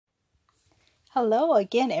Hello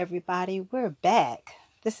again, everybody. We're back.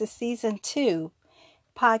 This is season 2,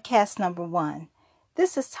 podcast number 1.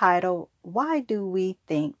 This is titled, Why Do We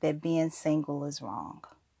Think That Being Single is Wrong?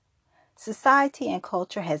 Society and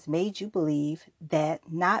culture has made you believe that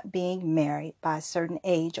not being married by a certain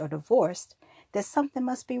age or divorced, that something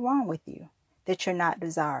must be wrong with you, that you're not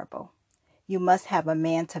desirable. You must have a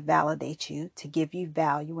man to validate you, to give you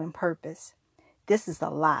value and purpose. This is a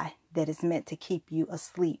lie that is meant to keep you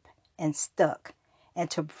asleep and stuck and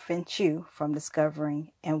to prevent you from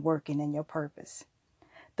discovering and working in your purpose.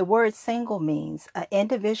 The word single means an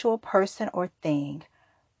individual person or thing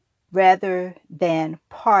rather than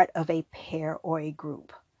part of a pair or a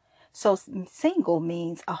group. So single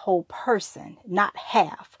means a whole person, not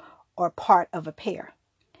half or part of a pair.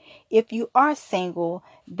 If you are single,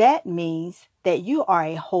 that means that you are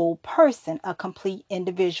a whole person, a complete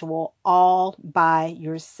individual, all by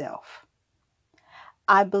yourself.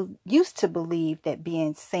 I used to believe that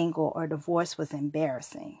being single or divorced was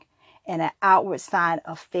embarrassing and an outward sign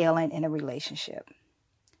of failing in a relationship.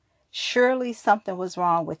 Surely something was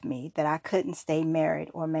wrong with me that I couldn't stay married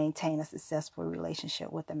or maintain a successful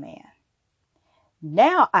relationship with a man.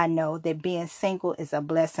 Now I know that being single is a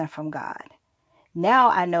blessing from God. Now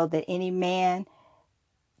I know that any man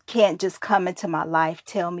can't just come into my life,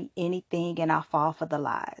 tell me anything, and I fall for the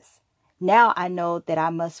lies. Now I know that I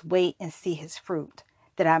must wait and see his fruit,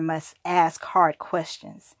 that I must ask hard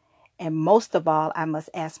questions. And most of all, I must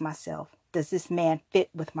ask myself, does this man fit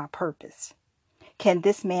with my purpose? Can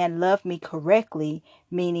this man love me correctly?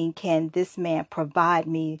 Meaning, can this man provide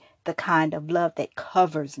me the kind of love that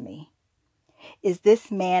covers me? Is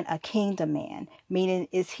this man a kingdom man? Meaning,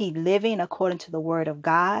 is he living according to the word of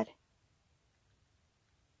God?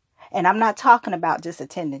 And I'm not talking about just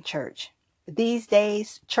attending church. These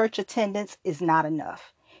days, church attendance is not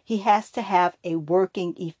enough. He has to have a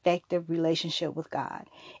working, effective relationship with God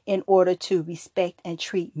in order to respect and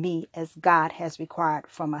treat me as God has required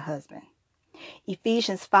from a husband.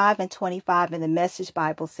 Ephesians 5:25 in the Message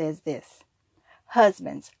Bible says this: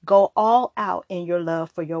 Husbands, go all out in your love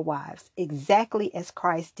for your wives, exactly as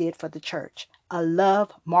Christ did for the church, a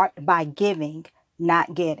love marked by giving,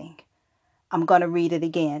 not getting. I'm going to read it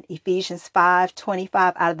again. Ephesians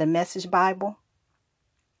 5:25 out of the Message Bible.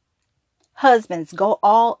 Husbands, go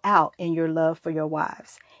all out in your love for your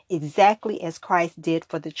wives, exactly as Christ did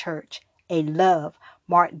for the church, a love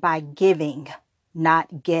marked by giving,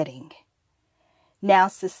 not getting. Now,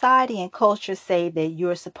 society and culture say that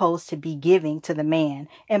you're supposed to be giving to the man,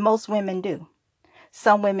 and most women do.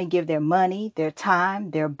 Some women give their money, their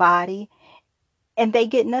time, their body, and they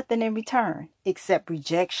get nothing in return except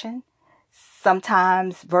rejection,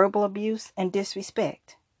 sometimes verbal abuse and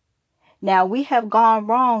disrespect. Now, we have gone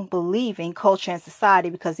wrong believing culture and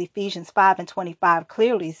society because Ephesians 5:25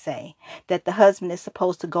 clearly say that the husband is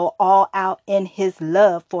supposed to go all out in his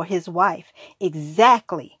love for his wife,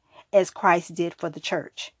 exactly as Christ did for the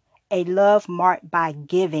church. A love marked by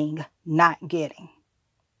giving, not getting.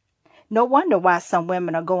 No wonder why some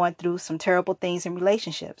women are going through some terrible things in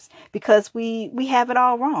relationships, because we have it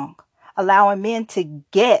all wrong, allowing men to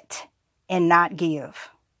get and not give.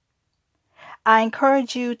 I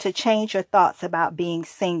encourage you to change your thoughts about being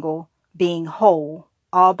single, being whole,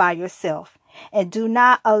 all by yourself, and do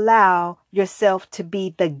not allow yourself to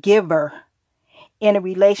be the giver in a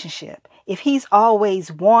relationship. If he's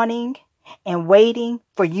always wanting and waiting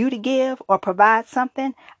for you to give or provide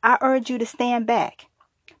something, I urge you to stand back,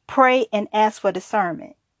 pray, and ask for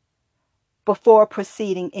discernment before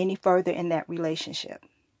proceeding any further in that relationship.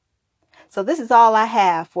 So this is all I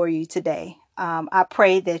have for you today. I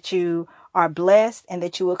pray that you are blessed and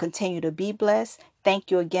that you will continue to be blessed.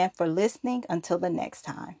 Thank you again for listening. Until the next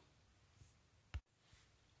time.